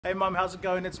Hey mum, how's it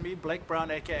going? It's me, Blake Brown,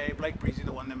 aka Blake Breezy,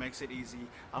 the one that makes it easy.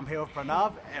 I'm here with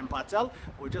Pranav and Patel.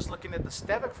 We're just looking at the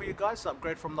Stavic for you guys,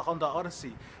 upgrade from the Honda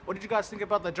Odyssey. What did you guys think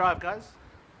about the drive, guys?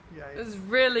 Yeah, it was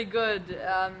really good.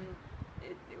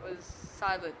 It was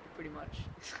silent, pretty much.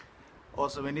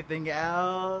 Awesome. Anything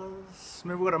else?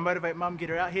 Maybe we're gonna motivate mum, get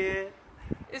her out here.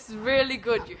 It's really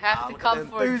good. You have to come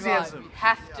for a drive. You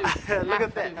have to. Look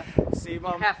at that. See,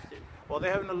 mum. You have to. Well,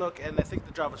 they're having a look and they think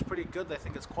the drive is pretty good. They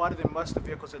think it's quieter than most of the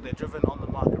vehicles that they're driven on the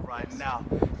market right now.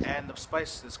 And the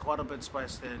space, there's quite a bit of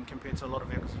space there compared to a lot of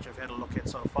vehicles that you've had a look at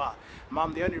so far.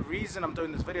 Mum, the only reason I'm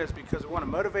doing this video is because we want to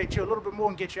motivate you a little bit more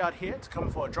and get you out here to come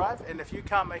for a drive. And if you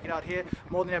can't make it out here,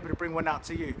 more than happy to bring one out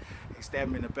to you. He's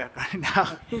stabbing me in the back right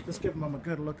now. Let's give Mum a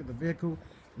good look at the vehicle.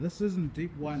 This is in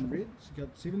deep wine red. It's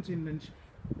got 17-inch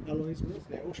alloys wheels.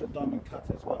 They're also diamond cut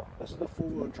as well. This is the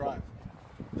four-wheel drive.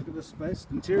 Look at the space.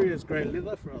 The interior is grey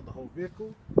leather throughout the whole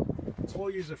vehicle. It's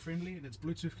all user friendly and it's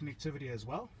Bluetooth connectivity as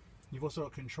well. You've also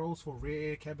got controls for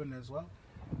rear air cabin as well.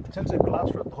 Tinted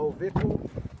glass throughout the whole vehicle.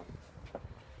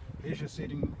 Here's your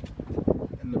seating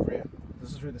in the rear. This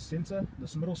is through the centre.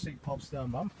 This middle seat pops down,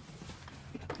 Mum.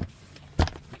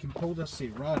 You can pull this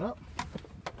seat right up.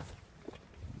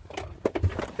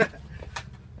 And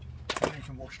you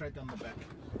can walk straight down the back.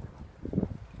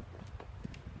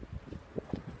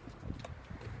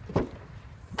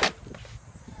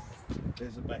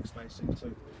 There's a back spacing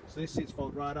too. So these seats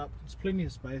fold right up. There's plenty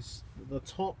of space. The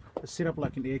top is set up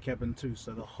like an air cabin too,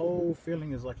 so the whole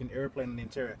feeling is like an airplane in the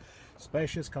interior.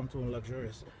 Spacious, comfortable and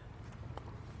luxurious.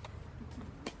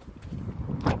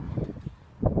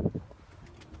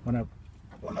 One of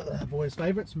the boys'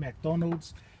 favourites,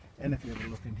 McDonald's. And if you have a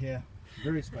look in here,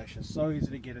 very spacious, so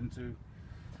easy to get into.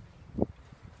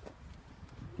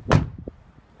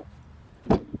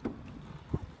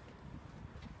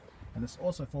 And it's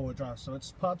also four-wheel drive, so it's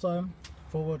part-time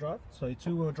four-wheel drive, so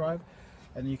two-wheel drive,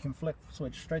 and you can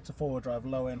switch straight to four-wheel drive,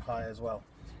 low and high as well.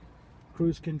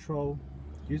 Cruise control,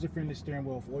 user-friendly steering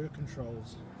wheel for all your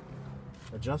controls,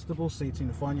 adjustable seating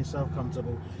to find yourself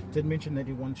comfortable. Did mention that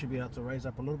you want you to be able to raise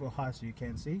up a little bit higher so you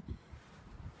can see.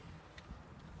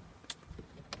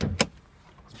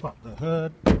 Let's pop the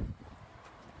hood.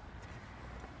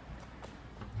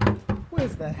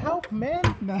 Where's the help, man?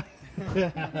 No.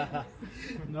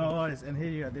 No worries. And here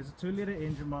you go, there's a 2-litre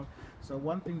engine, Mum. So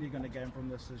one thing you're going to gain from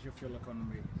this is your fuel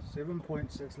economy,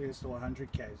 7.6 litres to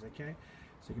 100 k's, okay?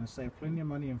 So you're going to save plenty of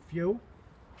money in fuel.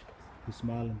 He's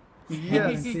smiling. Yeah,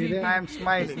 I'm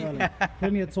smiling.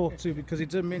 Plenty of talk too, because he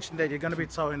did mention that you're going to be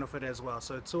towing off it as well.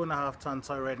 So 2.5 ton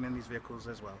tow rating in these vehicles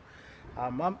as well.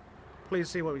 Mum, please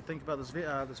see what we think about this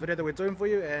video that we're doing for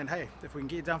you, and hey, if we can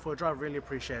get you down for a drive, really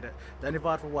appreciate it. Don't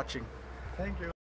invite for watching. Thank you.